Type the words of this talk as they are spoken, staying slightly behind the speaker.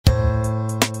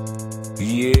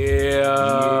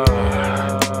Yeah.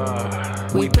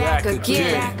 We back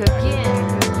again.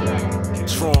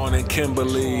 Tron and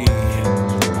Kimberly.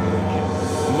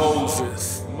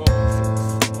 Moses.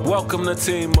 Welcome to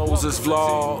Team Moses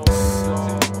Vlogs,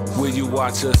 where you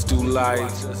watch us do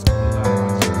life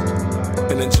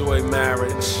and enjoy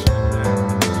marriage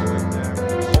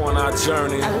on our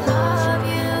journey. I love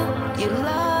you, you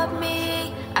love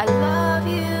me. I love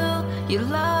you, you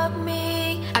love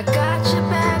me. I got your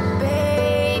back,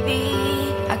 baby.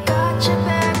 I got your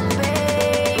back,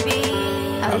 baby.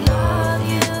 I love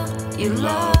you, you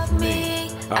love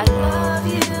me. I love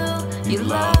you, you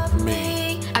love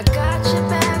me. I got your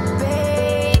back,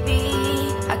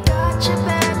 baby. I got your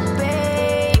back,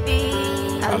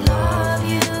 baby. I love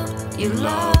you, you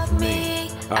love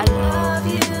me. I love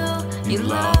you, you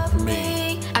love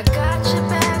me. I got your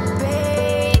back,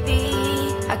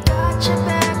 baby. I got your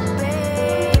back, baby.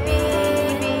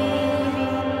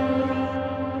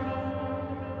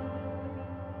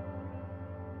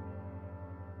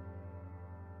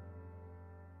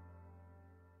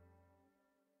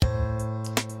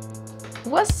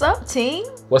 What's up, team?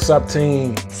 What's up,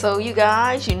 team? So you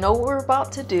guys, you know what we're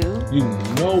about to do. You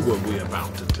know what we're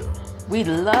about to do. We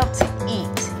love to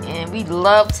eat and we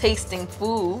love tasting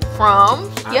food from,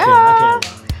 I can't lie.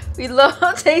 we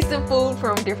love tasting food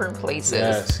from different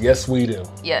places. Yes, we do.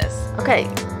 Yes. Okay.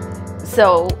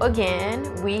 So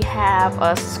again, we have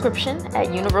a subscription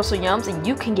at Universal Yums and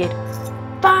you can get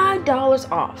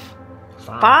 $5 off.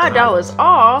 $5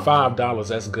 off. $5,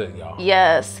 that's good, y'all.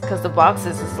 Yes, because the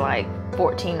boxes is like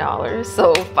 $14.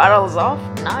 So $5 off,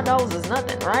 $9 is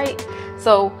nothing, right?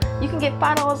 So you can get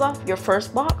 $5 off your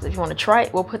first box. If you want to try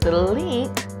it, we'll put the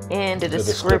link in the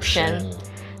description.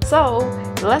 So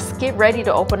let's get ready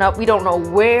to open up. We don't know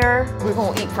where we're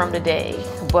going to eat from today,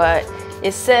 but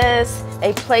it says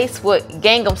a place with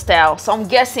Gangnam style. So I'm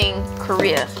guessing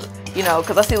Korea, you know,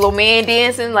 because I see a little man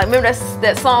dancing. Like, remember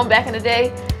that song back in the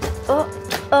day? I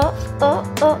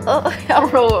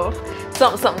don't know,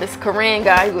 something. This Korean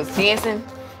guy who was dancing.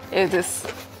 It was this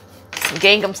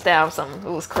Gangnam style or something.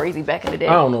 It was crazy back in the day.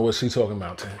 I don't know what she's talking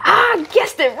about, Tim. I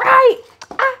guessed it right.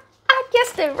 I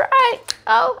guessed it right.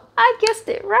 Oh, I guessed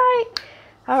it right.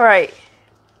 All right.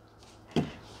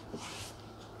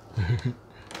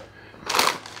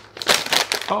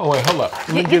 Oh wait, hold up.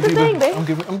 Let me Get the thing, babe.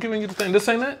 I'm giving you the thing. This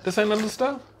ain't that? This ain't none of the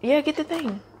stuff? Yeah, get the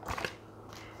thing.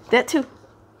 That too.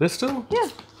 This too? Yeah.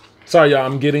 Sorry, y'all.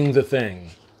 I'm getting the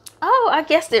thing. Oh, I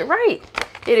guessed it right.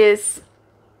 It is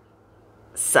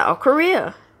South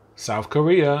Korea. South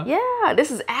Korea. Yeah, this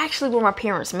is actually where my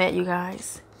parents met, you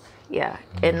guys. Yeah,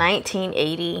 in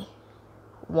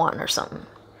 1981 or something.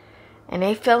 And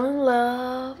they fell in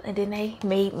love, and then they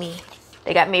made me.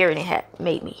 They got married and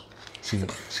made me. She had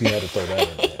to throw that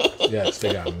in there. Yes,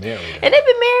 they got married. And they've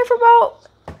been married for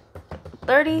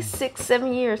about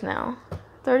 7 years now.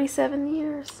 37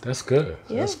 years. That's good.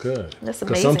 Yeah. That's good. That's amazing.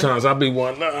 Because sometimes I'll be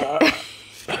one.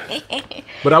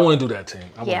 But I wouldn't do that, team.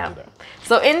 I wouldn't do that.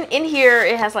 So in here,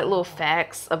 it has like little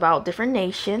facts about different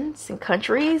nations and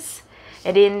countries.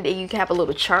 And then you can have a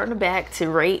little chart in the back to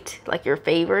rate like your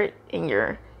favorite and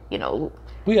your, you know.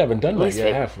 We haven't done that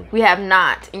yet, have we? We have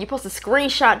not. And you're supposed to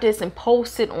screenshot this and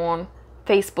post it on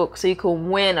Facebook so you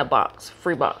can win a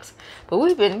free box. But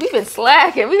we've been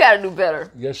slacking. We got to do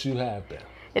better. Yes, you have been.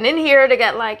 And in here, they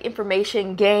got like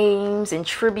information, games, and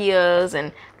trivias,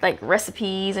 and like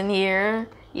recipes in here.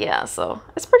 Yeah, so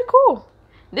it's pretty cool.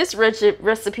 This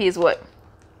recipe is what?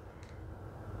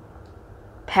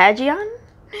 Pajeon?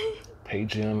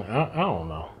 Pajeon? I don't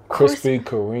know. Crispy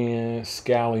Korean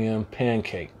scallion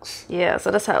pancakes. Yeah,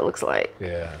 so that's how it looks like.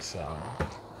 Yeah, so.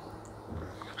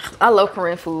 I love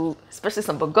Korean food, especially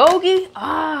some bulgogi.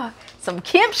 Some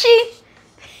kimchi.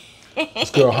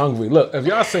 This girl hungry. Look, if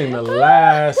y'all seen the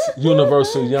last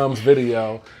Universal Yums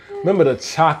video, remember the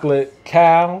chocolate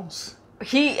cows?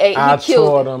 I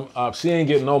tore them up. She ain't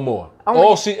getting no more.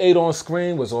 All she ate on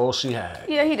screen was all she had.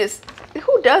 Yeah, who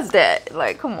does that?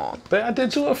 Like, come on. But I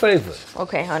did you a favor.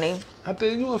 Okay, honey. I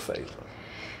did you a favor.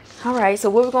 All right, so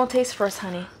what we gonna taste first,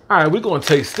 honey? All right, we're gonna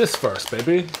taste this first,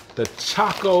 baby. The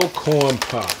Choco Corn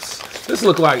Puffs. This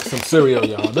look like some cereal,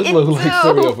 y'all. This look like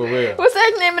cereal for real. What's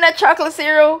that name of that chocolate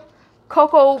cereal?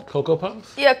 Cocoa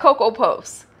Puffs? Yeah, Cocoa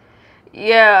Puffs.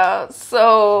 Yeah,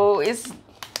 so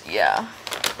yeah.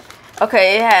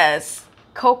 Okay, it has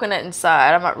coconut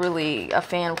inside. I'm not really a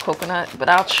fan of coconut, but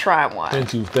I'll try one.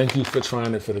 Thank you for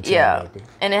trying it for the time, yeah, baby.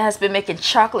 And it has been making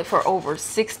chocolate for over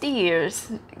 60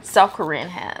 years. South Korean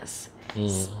has.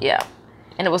 Yeah.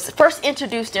 And it was first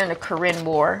introduced during the Korean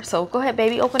War. So go ahead,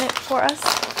 baby, open it for us.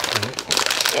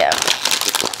 Yeah.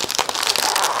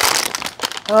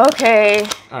 Okay.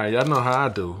 All right, y'all know how I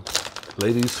do.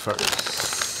 Ladies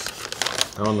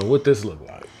first. I don't know what this look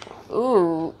like.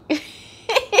 Ooh. Look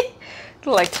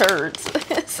like turds.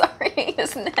 Sorry,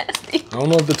 it's nasty. I don't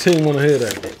know if the team want to hear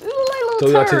that. It look like little So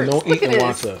y'all turds. team don't eat and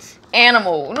watch us.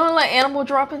 Animal. You know, like animal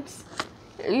droppings?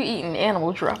 You eating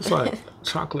animal droppings. It's like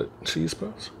chocolate cheese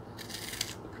puffs.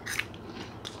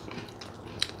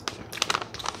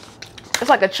 It's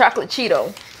like a chocolate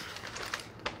Cheeto.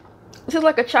 This is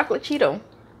like a chocolate Cheeto.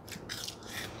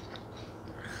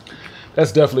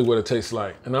 That's definitely what it tastes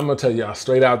like. And I'm going to tell y'all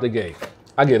straight out the gate.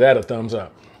 I give that a thumbs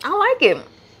up. I like it.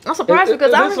 I'm surprised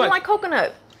because I don't even like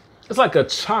coconut. It's like a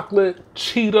chocolate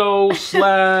Cheeto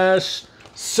slash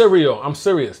cereal. I'm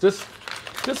serious. This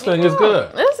thing is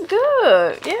good. It's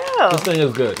good. Yeah. This thing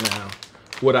is good now.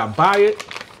 Would I buy it?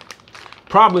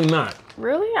 Probably not.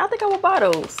 Really? I think I would buy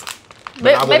those.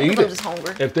 But I would maybe eat if I'm it. just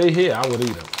hungry. If they here, I would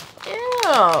eat them. Yeah.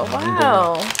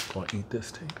 Wow. I'm gonna eat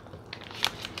this thing.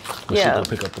 Yeah. Gonna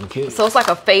pick up them kids. So it's like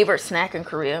a favorite snack in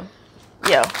Korea.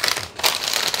 Yeah.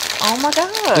 Oh my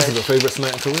god. This is a favorite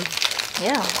snack in Korea?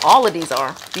 Yeah. All of these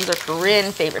are. These are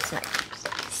Korean favorite snacks.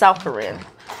 South Korean.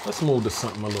 Let's move to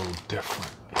something a little different.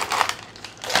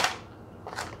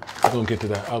 We're gonna get to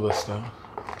that other stuff.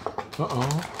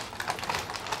 Uh-oh.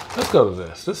 Let's go to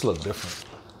this. This looks different.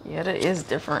 Yeah, that is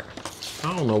different.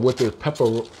 I don't know what this pepper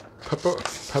roll.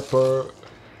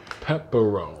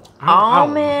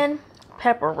 Almond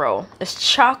pepper roll. It's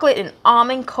chocolate and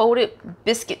almond coated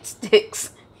biscuit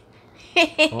sticks.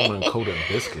 Almond coated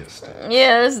biscuits.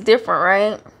 Yeah, it's different,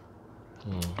 right?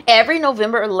 Every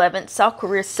November 11th, South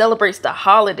Korea celebrates the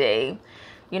holiday.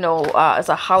 You know, it's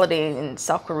a holiday in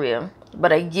South Korea, but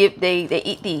they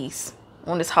eat these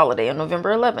on this holiday on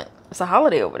November 11th. It's a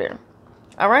holiday over there.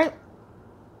 All right.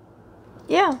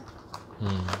 Yeah.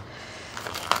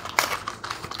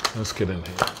 Let's get in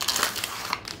here.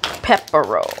 Pepper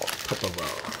roll. Pepper roll.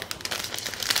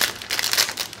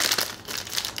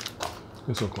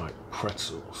 These look like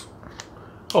pretzels.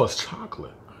 Oh, it's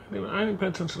chocolate. I didn't pay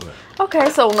attention to that.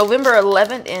 Okay, so November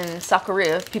 11th in South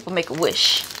Korea, people make a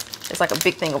wish. It's like a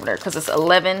big thing over there because it's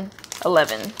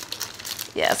 11/11.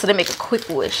 Yeah, so they make a quick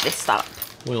wish. They stop.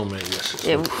 We don't make wishes.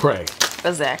 Yeah, we pray.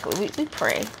 Exactly. We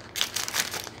pray.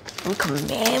 We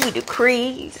command. We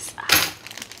decrees.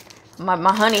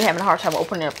 My honey having a hard time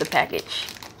opening up the package.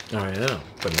 I am.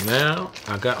 But now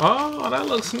I got, oh, that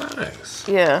looks nice.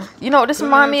 Yeah. You know what this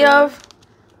remind me of?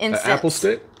 Incense. The apple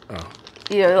stick? Oh.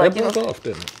 Yeah, like, it broke off,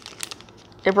 didn't it?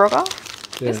 It broke off?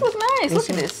 Yeah. This looks nice. Look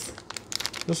at this.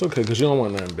 That's okay, because you don't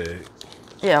want nothing big.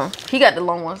 Yeah. He got the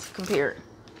long ones compared.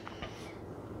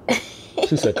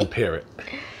 She said compare it.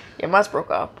 Yeah, mine's broke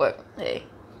off, but hey.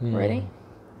 Ready?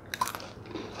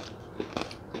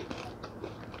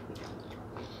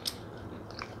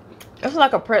 It's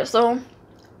like a pretzel.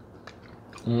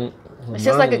 It's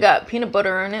just like it got peanut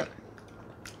butter in it.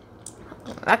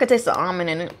 I could taste the almond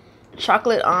in it.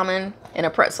 Chocolate, almond, and a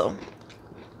pretzel.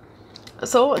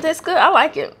 So that's good. I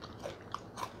like it.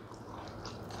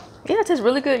 Yeah, it tastes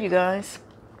really good, you guys.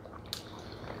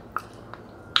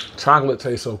 Chocolate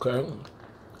tastes okay.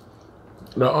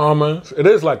 The almonds, it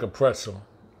is like a pretzel.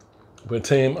 But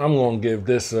team, I'm going to give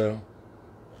this a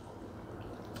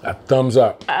thumbs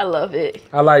up. I love it.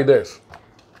 I like this.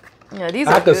 Yeah, these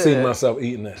are I could good. see myself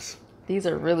eating this. These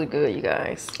are really good, you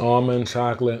guys. Almond,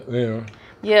 chocolate, yeah.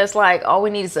 Yeah, it's like all we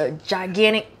need is a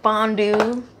gigantic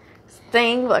fondue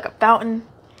thing, like a fountain,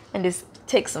 and just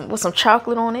take some with some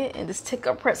chocolate on it, and just take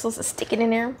our pretzels and stick it in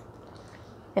there,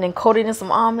 and then coat it in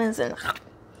some almonds. And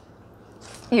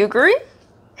you agree?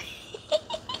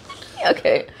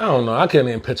 Okay. I don't know. I can't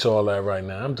even picture all that right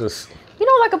now. I'm just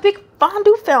like a big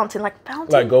fondue fountain, like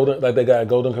golden, like they got a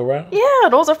Golden Corral. Yeah,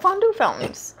 those are fondue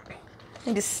fountains.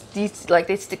 And these like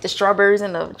they stick the strawberries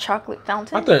in the chocolate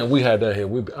fountain. I think we had that here.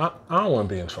 I don't want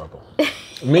to be in trouble.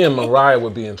 Me and Mariah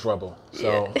would be in trouble.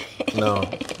 So no,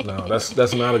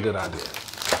 that's not a good idea.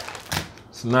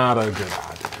 It's not a good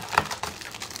idea.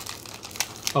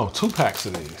 Oh, 2 packs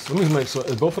of these. Let me make sure.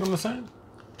 Is both of them the same?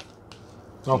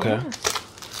 Okay. Yeah.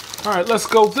 All right, let's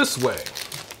go this way.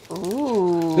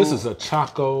 Ooh. This is a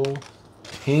Choco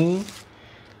Hing.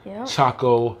 Yep.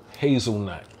 Choco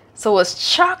Hazelnut. So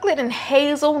it's chocolate and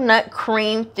hazelnut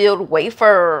cream filled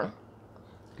wafer.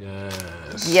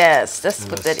 Yes. Yes, that's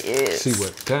what that is. See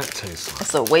what that tastes like.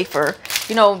 It's a wafer.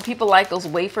 You know, people like those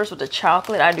wafers with the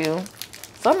chocolate. I do.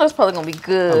 So I know it's probably going to be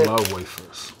good. I love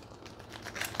wafers.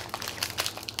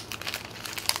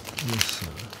 Let's see.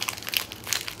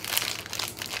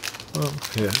 Oh,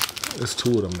 yeah. It's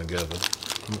 2 of them together.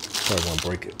 I probably want to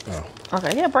break it. Oh.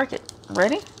 Okay, yeah, break it.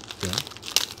 Ready? Yeah.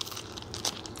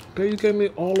 There, you gave me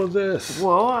all of this.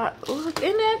 Whoa, look,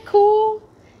 isn't that cool?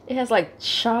 It has like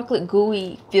chocolate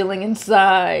gooey filling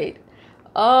inside.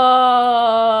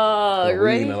 Oh, We're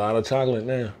ready? eating a lot of chocolate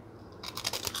now.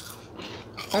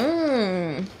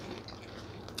 Mmm.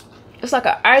 It's like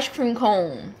an ice cream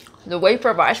cone. The wafer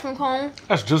of ice cream cone.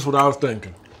 That's just what I was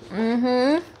thinking.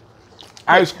 Mm-hmm.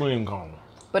 Ice cream cone.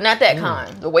 But not that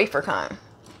kind. The wafer kind.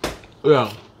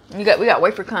 Yeah. We got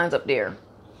wafer kinds up there.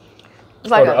 It's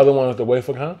Like like the other one is the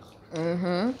wafer kind?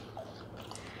 Mm-hmm.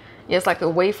 Yeah, it's like a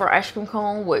wafer ice cream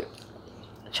cone with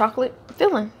chocolate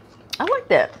filling. I like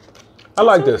that. I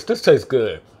like this. This tastes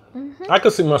good. I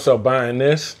could see myself buying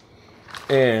this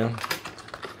and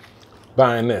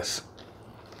buying this.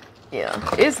 Yeah,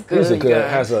 it's good. This is good.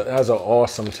 It guys. has an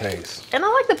awesome taste. And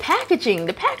I like the packaging.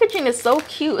 The packaging is so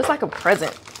cute. It's like a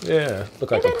present. Yeah,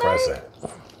 look like a Isn't it nice? present.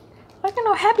 Like,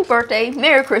 happy birthday,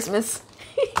 Merry Christmas.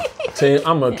 See,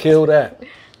 I'm gonna kill that.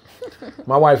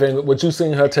 My wife ain't. What you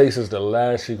seen her taste is the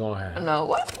last she gonna have. No,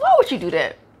 why would you do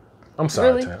that? I'm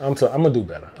sorry, Really? Tim. I'm gonna do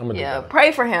better. I'm gonna Yeah, do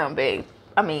pray for him, babe.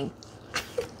 I mean,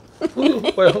 better.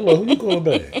 Wait, hold on. Who you going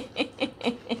to beg?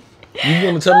 You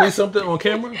want to tell me something on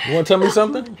camera? You want to tell me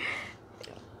something?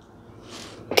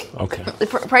 Okay.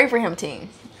 pray for him, team.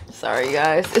 Sorry,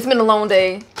 guys. It's been a long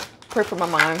day. Pray for my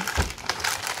mom.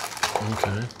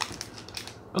 Okay.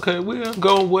 Okay, we'll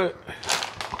go with.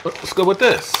 Let's go with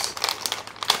this.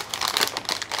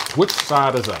 Which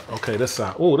side is up? Okay, this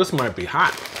side. Oh, this might be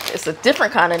hot. It's a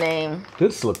different kind of name.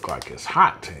 This look like it's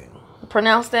hot, Tim.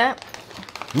 Pronounce that.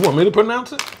 You want me to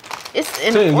pronounce it? It's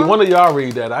in Tim, you one of y'all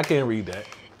read that. I can't read that.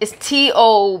 It's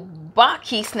T.O.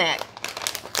 Baki snack.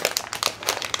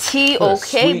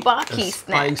 T.O.K. Sweet Baki and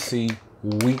snack. Spicy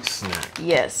wheat snack.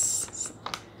 Yes.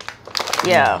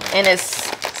 Yeah, and it's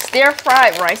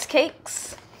stir-fried rice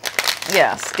cakes.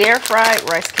 Yeah, stir-fried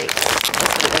rice cakes.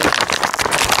 That's what it is.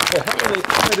 Yeah,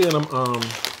 how many of them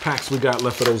packs we got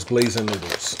left of those blazing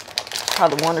noodles?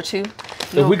 Probably one or two.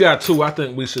 If we got two, I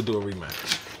think we should do a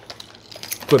rematch.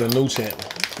 For the new channel.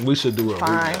 We should do a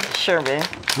Fine, rematch. sure, man.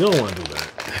 You don't want to do that.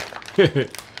 Tim,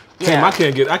 Yeah. I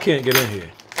can't get in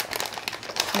here.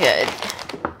 Yeah.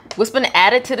 What's been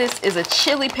added to this is a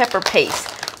chili pepper paste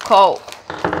called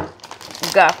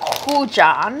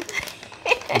gakujan.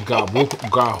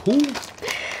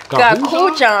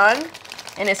 Gakujan,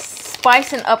 and it's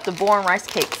spicing up the boring rice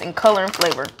cakes in color and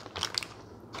flavor.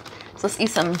 So let's eat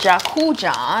some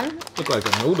gakujan. Look like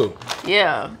a noodle.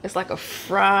 Yeah, it's like a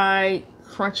fried,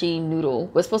 crunchy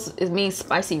noodle. But it means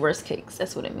spicy rice cakes.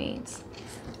 That's what it means.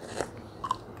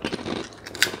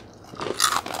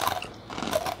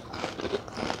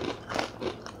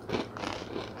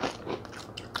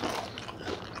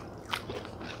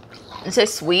 It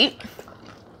says sweet.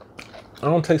 I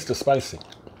don't taste the spicy.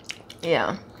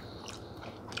 Yeah.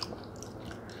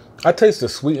 I taste the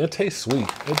sweet. It tastes sweet.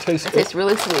 It tastes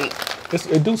really sweet.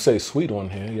 It do say sweet on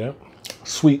here, yeah.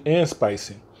 Sweet and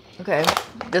spicy. Okay.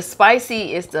 The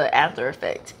spicy is the after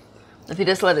effect. If you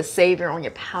just let it savor on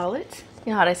your palate.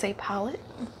 You know how they say palate?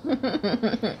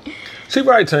 She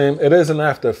right, Tim. It is an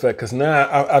after effect because now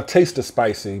I taste the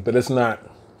spicy, but it's not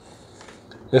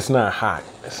hot.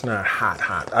 It's not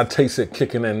hot. I taste it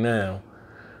kicking in now.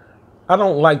 I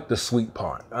don't like the sweet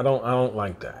part. I don't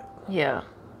like that. Yeah.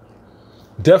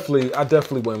 I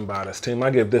definitely wouldn't buy this, Tim.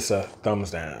 I give this a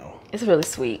thumbs down. It's really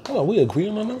sweet. Oh, we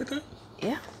agreeing on everything?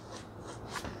 Yeah.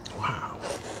 Wow.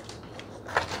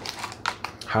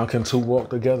 How can two walk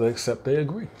together except they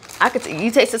agree? I could. You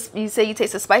taste. You say you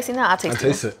taste the spicy now. I taste. I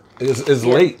taste it. It's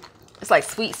late. It's like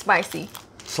sweet, spicy.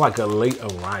 It's like a late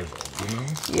arrival, you know?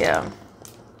 Yeah.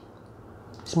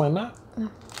 It's my not? No.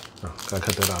 Oh, gotta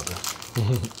cut that out there.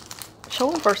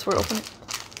 Show them first. We're opening.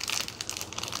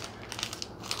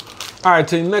 All right,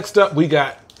 team. Next up, we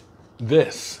got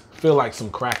this. Feel like some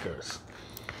crackers.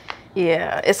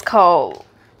 Yeah, it's called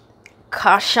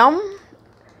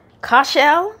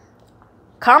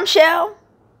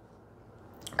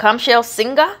Kamshell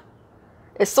Singa.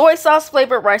 It's soy sauce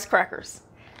flavored rice crackers.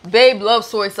 Babe loves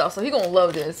soy sauce, so he gonna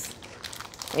love this.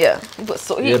 Yeah, he put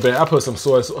soy. Yeah, babe, I put some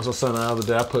soy sauce on something the other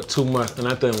day. I put too much, and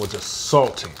that thing was just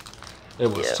salty. It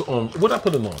was too, what I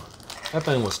put it on? That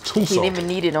thing was too salty. He didn't even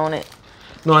need it on it.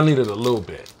 No, I needed a little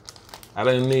bit. I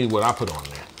didn't need what I put on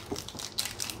there.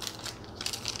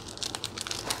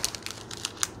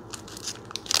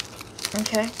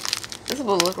 Okay, this is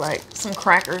what it look like. Some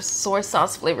crackers, soy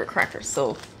sauce flavored crackers.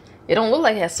 So it don't look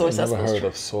like it has soy sauce. I've never heard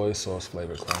of soy sauce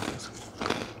flavored crackers.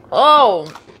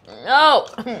 Oh, no.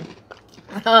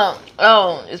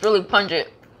 Oh, it's really pungent.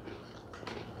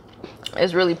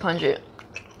 It's really pungent.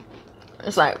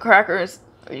 It's like crackers.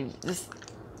 It's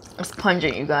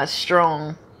pungent, you guys.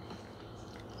 Strong.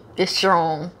 It's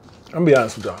strong. I'm be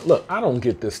honest with y'all. Look, I don't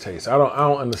get this taste. I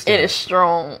don't understand. It is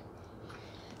strong.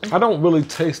 I don't really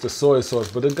taste the soy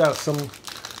sauce, but it got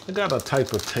a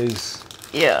type of taste.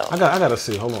 Yeah. I gotta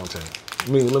see. Hold on, Tim.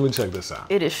 Let me check this out.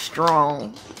 It is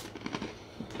strong.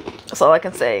 That's all I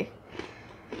can say.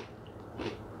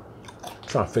 I'm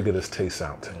trying to figure this taste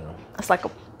out, Tim. It's like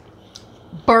a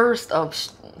burst of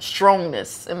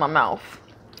strongness in my mouth.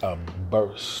 A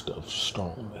burst of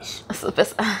strongness.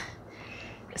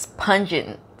 It's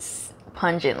pungent,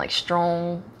 like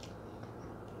strong.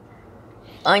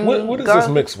 Onion, What is garlic.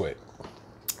 this mixed with?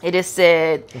 It is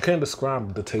said. I can't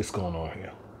describe the taste going on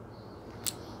here.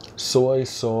 Soy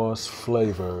sauce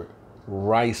flavored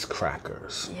rice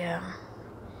crackers. Yeah.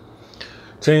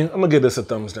 Team, I'm gonna give this a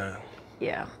thumbs down.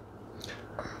 Yeah.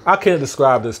 I can't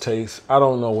describe this taste. I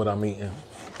don't know what I'm eating.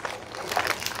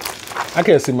 I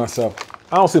don't see myself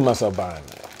buying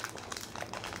that.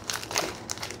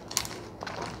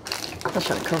 I'm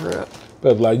trying to cover it up.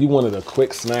 But like you wanted a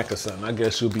quick snack or something, I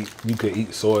guess you could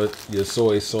eat your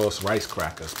soy sauce rice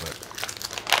crackers, but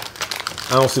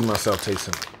I don't see myself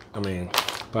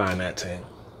buying that thing.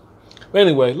 But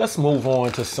anyway, let's move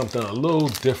on to something a little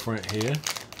different here.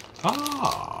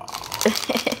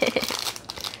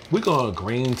 We're going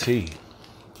green tea.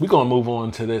 We're gonna move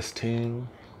on to this team.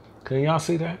 Can y'all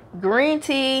see that? Green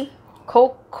tea,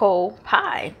 cocoa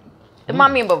pie. It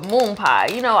reminds me of a moon pie.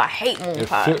 You know, I hate moon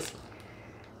pies.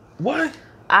 What?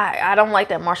 I don't like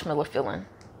that marshmallow feeling.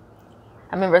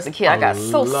 I remember as a kid, I got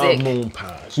so sick. I love moon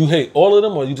pies. You hate all of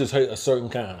them, or you just hate a certain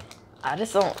kind? I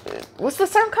just don't. What's the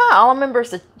certain kind? All I remember is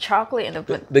the chocolate and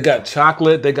the. They got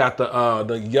chocolate. They got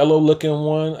the yellow looking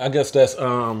one. I guess that's I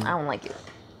don't like it.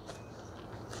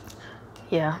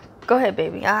 Yeah, go ahead,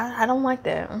 baby. I don't like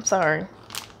that. I'm sorry.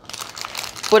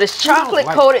 But it's chocolate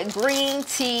coated green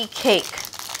tea cake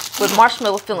with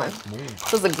marshmallow filling.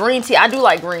 So it's a green tea. I do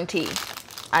like green tea.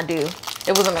 I do.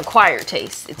 It was an acquired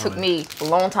taste. It took me a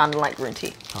long time to like green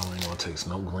tea. I ain't gonna taste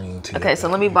no green tea. Okay, so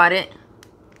let me bite it.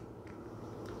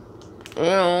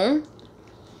 I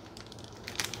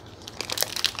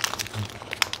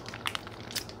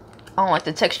don't like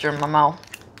the texture in my mouth.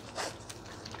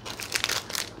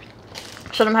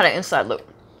 Show them how the inside look.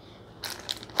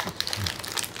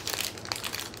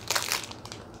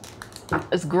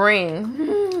 It's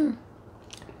green.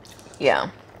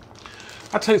 Yeah.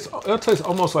 It tastes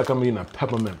almost like I'm eating a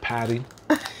peppermint patty.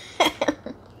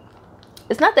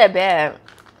 It's not that bad.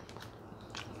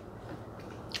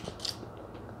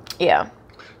 Yeah.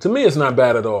 To me, it's not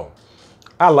bad at all.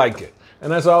 I like it.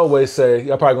 And as I always say,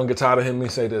 y'all probably gonna get tired of hearing me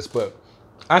say this, but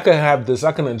I can have this,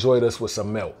 I can enjoy this with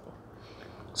some milk.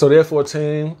 So therefore,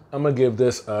 team, I'm gonna give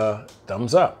this a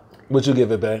thumbs up. Would you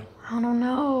give it, babe? I don't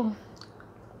know.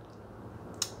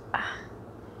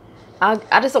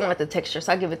 I just don't like the texture,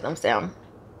 so I give it a thumbs down.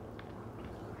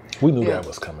 We knew that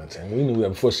was coming, Tim. We knew that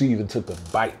before she even took the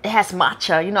bite. It has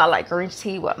matcha. You know, I like green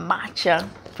tea with matcha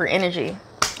for energy.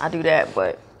 I do that,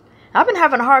 but I've been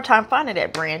having a hard time finding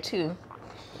that brand too.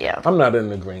 Yeah. I'm not in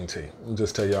the green tea. I'll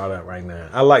just tell y'all that right now.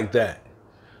 I like that.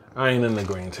 I ain't in the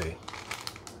green tea.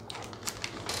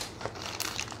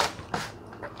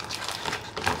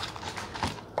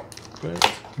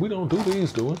 But we don't do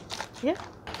these, do we? Yeah.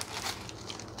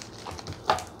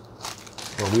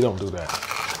 Well, we don't do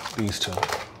that. These two.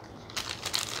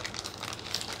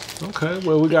 Okay,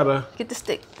 well, we gotta... Get the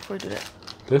stick before we do that.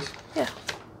 This? Yeah.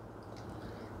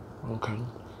 Okay.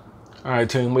 All right,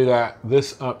 team, we got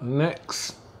this up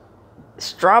next.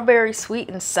 Strawberry sweet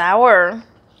and sour.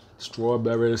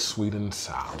 Strawberry sweet and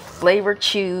sour. Flavor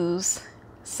choose.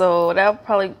 So that'll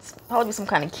probably be some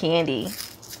kind of candy. I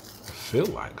feel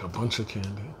like a bunch of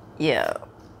candy. Yeah.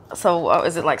 So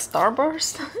is it like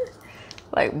Starburst?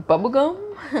 Like bubblegum?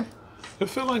 It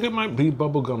feel like it might be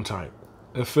bubblegum type.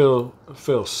 It feel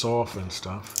soft and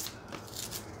stuff.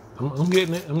 I'm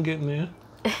getting it. I'm getting there.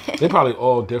 They probably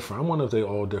all different. I wonder if they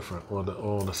all different or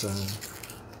all the same.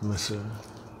 Let me see.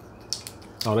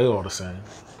 Oh, they all the same.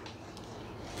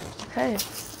 Okay.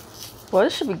 Well,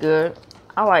 this should be good.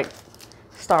 I like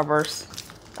Starburst.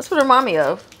 That's what it reminds me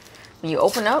of. When you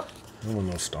open up. I don't want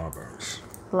no Starburst.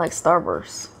 I like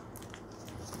Starburst.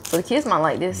 But the kids might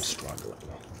like this. I'm struggling.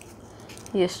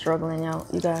 He is struggling, y'all.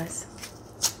 You guys.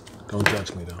 Don't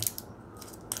judge me, though.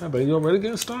 Yeah, baby, you already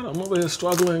getting started? I'm over here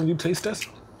struggling. You taste this?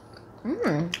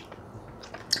 Mmm.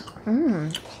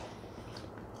 Mmm.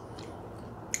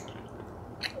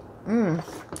 Mmm.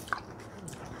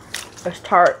 It's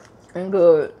tart and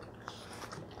good.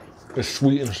 It's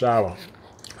sweet and sour.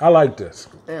 I like this.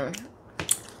 Yeah.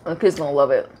 The kids gonna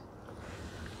love it.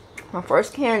 My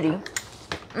first candy.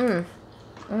 I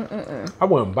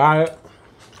wouldn't buy it,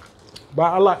 but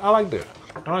I like this.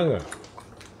 I like that.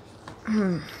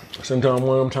 Sometimes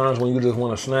one of them times when you just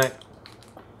want a snack.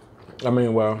 I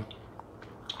mean, well,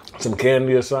 some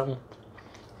candy or something.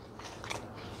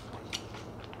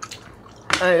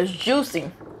 It's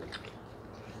juicy.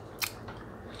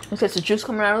 You taste the juice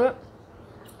coming out of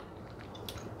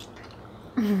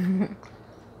it?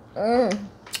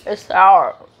 It's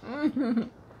sour.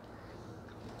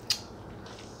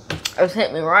 It's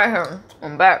hit me right here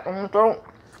on back on the throat.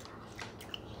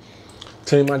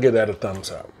 Team, I give that a thumbs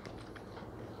up.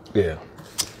 Yeah.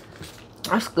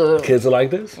 That's good. Kids are like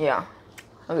this? Yeah.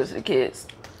 I guess the kids.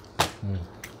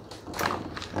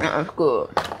 That's good.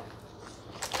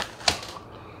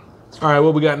 All right,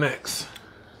 what we got next?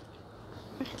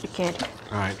 You can't.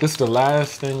 All right, this is the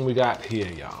last thing we got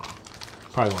here, y'all.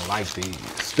 Probably gonna like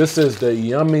these. This is the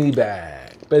Yummy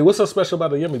Bag. Babe, what's so special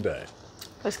about the Yummy Bag?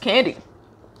 It's candy.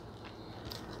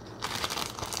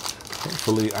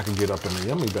 Hopefully I can get up in the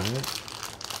Yummy Bag.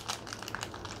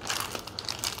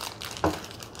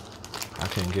 I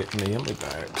can't get in the Yummy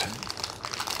Bag.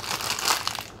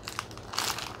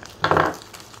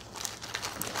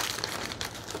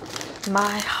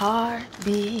 My heart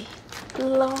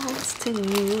belongs to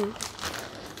you.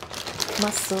 My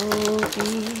soul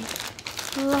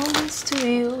belongs to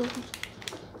you.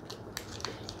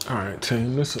 All right,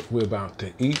 team, this is we're about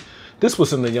to eat. This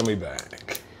was in the Yummy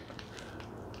Bag.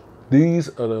 These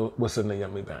are what's in the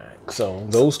Yummy Bag. So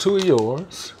those two are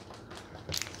yours.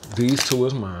 These two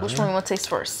is mine. Which one you want to taste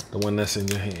first? The one that's in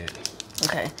your hand.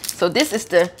 Okay, so this is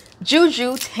the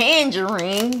Juju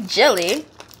Tangerine Jelly.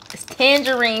 It's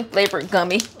tangerine flavored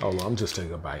gummy. Oh, I'm just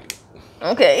taking a bite.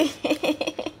 Okay.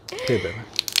 Here, baby.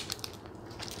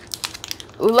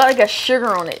 Ooh, a lot of got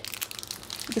sugar on it.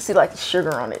 You can see like the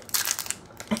sugar on it.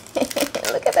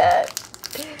 Look at that.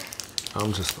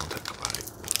 I'm just gonna take a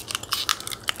bite.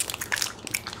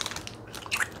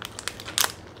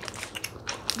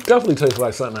 Definitely tastes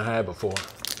like something I had before.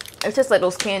 It's just like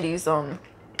those candies,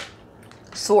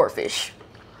 swordfish.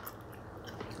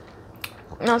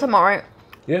 You know what I'm talking about, right?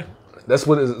 Yeah, that's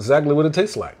exactly what it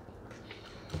tastes like.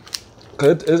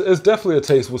 It's definitely a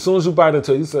taste. As soon as you bite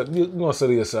into it, you're gonna say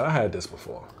to yourself, "I had this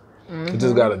before." It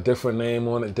just got a different name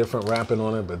on it, different wrapping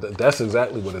on it, but that's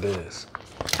exactly what it is.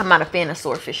 I'm not a fan of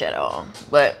swordfish at all,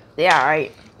 but they're all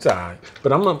right. It's all right,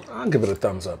 but I'll give it a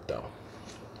thumbs up though.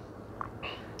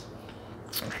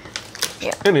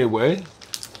 Yeah. Anyway,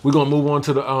 we're gonna move on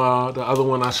to the other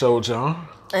one I showed y'all.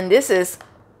 And this is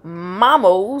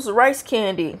Mamo's rice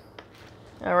candy.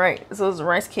 All right, so it's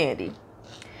rice candy.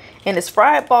 And it's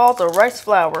fried balls of rice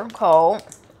flour called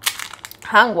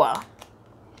hangwa.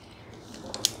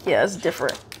 Yeah, it's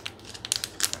different.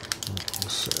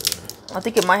 Let's see. I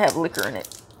think it might have liquor in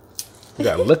it. You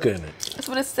got liquor in it. That's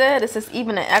what it said. It says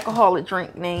even an alcoholic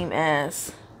drink named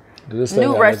as Did this say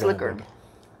new got rice liquor liquor. in it?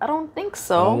 I don't think I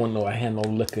so. don't want to know I had no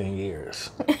liquor in years.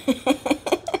 I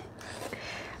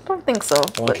don't think so.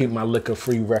 I want to keep my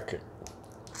liquor-free record.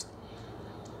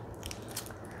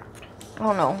 I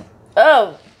don't know.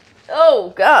 Oh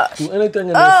gosh. Do anything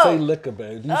in there say liquor,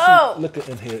 babe? You see liquor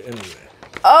in here anyway.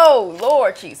 Oh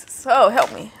Lord Jesus. Oh,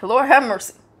 help me. Lord have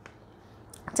mercy.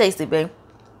 Taste it, babe.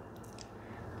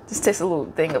 Just taste a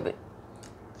little thing of it.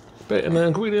 But in the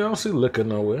ingredient, I don't see liquor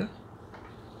nowhere.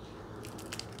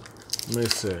 Let me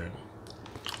see.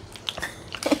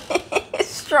 It's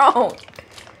strong.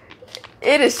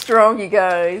 It is strong, you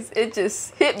guys. It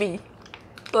just hit me.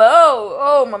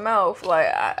 Oh, my mouth. Like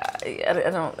I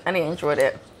didn't enjoy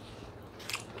that.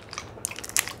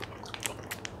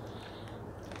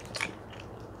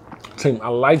 Team, I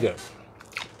like it.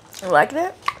 You like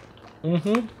that?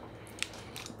 Mm-hmm.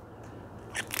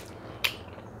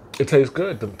 It tastes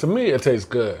good. To me, it tastes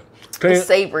good. It's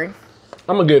savory.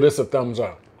 I'm gonna give this a thumbs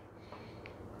up.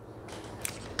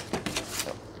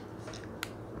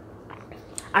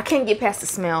 I can't get past the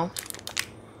smell.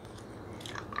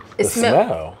 The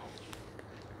smell?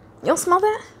 You don't smell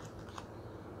that?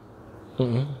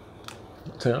 Mm-mm.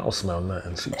 I don't smell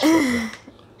nothing. She's tripping.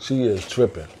 She is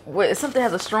tripping. If something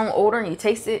has a strong odor and you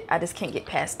taste it, I just can't get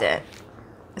past that.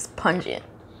 It's pungent.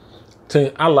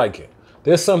 I like it.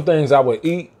 There's some things I would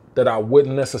eat that I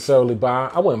wouldn't necessarily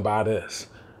buy. I wouldn't buy this.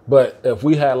 But if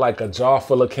we had like a jar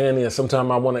full of candy and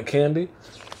sometime I wanted candy,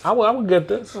 I would get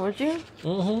this. Would you?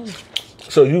 Mm-hmm.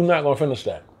 So you're not gonna finish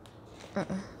that?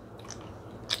 Mm-mm.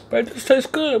 But it just tastes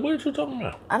good. What are you talking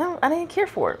about? I didn't care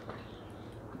for it.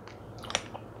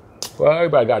 Well,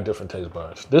 everybody got different taste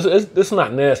buds. This is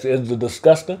not nasty. Is it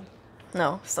disgusting?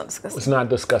 No, it's not disgusting. It's not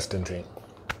disgusting, team.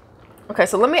 Okay,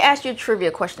 so let me ask you a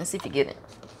trivia question, see if you get it.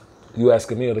 You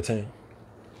asking me or the team?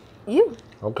 You.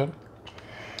 Okay.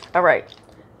 All right.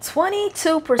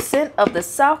 22% of the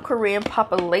South Korean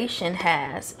population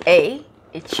has A,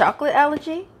 a chocolate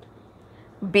allergy,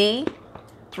 B,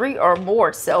 3 or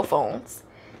more cell phones,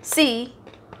 C,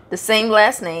 the same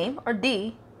last name, or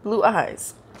D, blue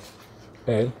eyes.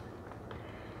 A.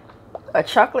 A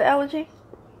chocolate allergy?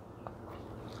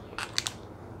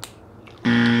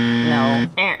 No.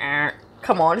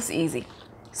 Come on, it's easy.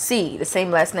 C, the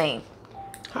same last name.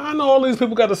 How I know all these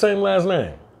people got the same last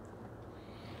name?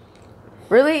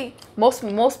 Really?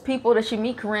 Most people that you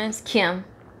meet, Koreans, Kim,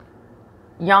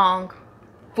 Young,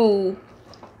 Fu,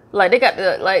 like they got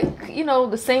the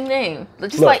the same name.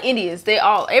 Just Look, like Indians,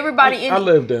 everybody. I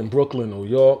lived in Brooklyn, New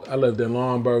York. I lived in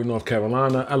Lawrenceburg, North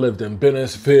Carolina. I lived in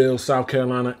Bennettsville, South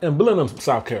Carolina, and Blenheim,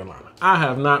 South Carolina. I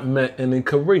have not met any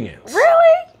Koreans.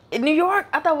 Really? In New York?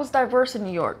 I thought it was diverse in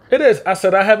New York. It is. I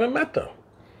said I haven't met them.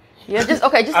 Yeah, just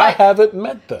like I haven't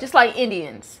met them. Just like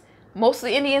Indians. Most of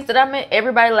the Indians that I met,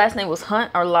 everybody's last name was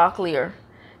Hunt or Locklear.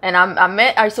 And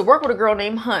I used to work with a girl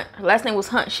named Hunt. Her last name was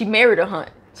Hunt. She married a Hunt.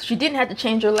 So she didn't have to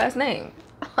change her last name.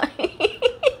 I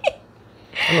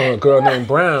know a girl named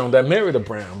Brown that married a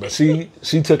Brown, but she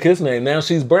took his name. Now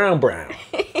she's Brown.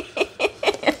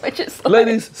 Just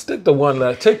Ladies, stick to one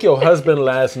last. Take your husband's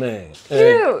last name.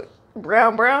 Cute.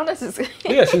 Brown. That's just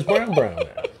Yeah, she's Brown now.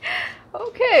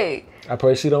 Okay. I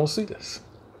pray she don't see this.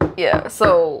 Yeah,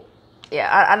 so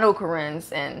I know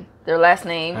Koreans and their last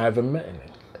name. I haven't met any.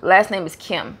 Last name is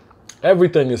Kim.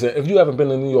 Everything is in. If you haven't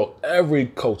been in New York, every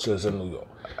culture is in New York.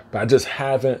 But I just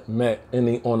haven't met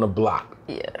any on the block.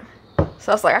 Yeah.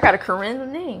 So I was like, I got a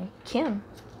Korean name, Kim.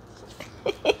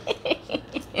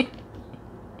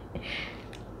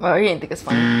 Well, he didn't think it's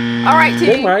funny. All right, T.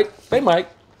 They might.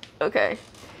 Okay.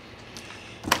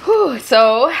 Whew,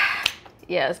 so,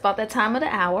 yeah, it's about that time of the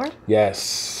hour.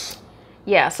 Yes.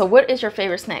 Yeah, so what is your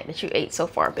favorite snack that you ate so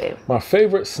far, babe? My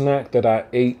favorite snack that I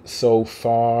ate so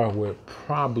far would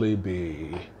probably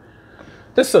be...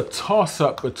 It's a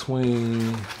toss-up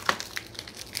between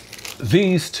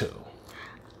these two.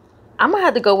 I'm going to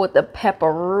have to go with the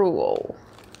pepperoni.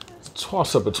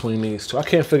 Toss-up between these two. I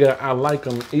can't figure out. I like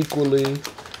them equally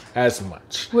as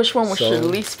much. Which one was your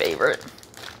least favorite?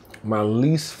 My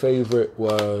least favorite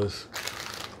was...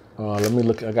 let me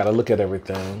look. I got to look at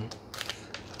everything.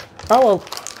 I will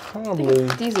probably...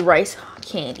 These rice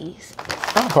candies.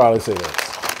 I'll probably say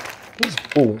this.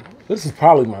 This is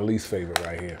probably my least favorite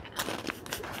right here.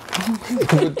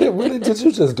 Really? Did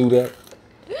you just do that?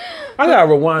 I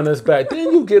gotta rewind this back.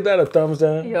 Didn't you give that a thumbs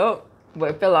down? Yup.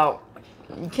 But it fell out.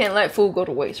 You can't let food go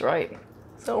to waste, right?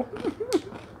 So.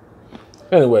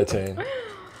 Anyway, team.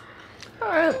 All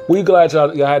right. We glad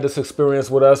y'all had this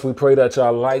experience with us. We pray that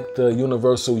y'all like the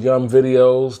Universal Yum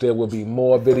videos. There will be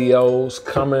more videos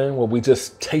coming where we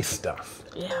just taste stuff.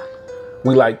 Yeah.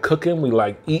 We like cooking, we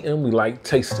like eating, we like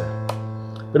tasting.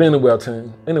 But anyway,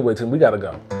 team, we gotta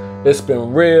go. It's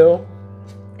been real.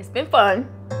 It's been fun.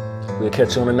 We'll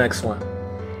catch you on the next one.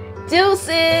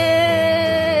 Deuces.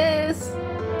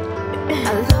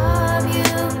 I love you,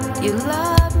 you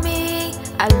love me.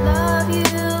 I love you,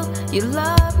 you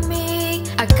love me.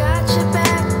 I got your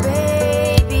back,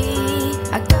 baby.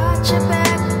 I got your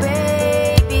back,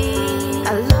 baby. I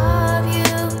love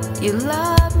you, you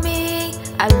love me.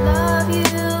 I love you,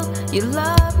 you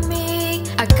love me.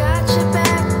 I got your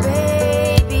back,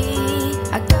 baby.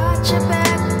 I got your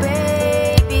back,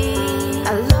 baby.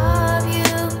 I love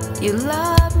you, you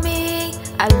love me.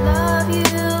 I love you,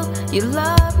 you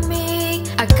love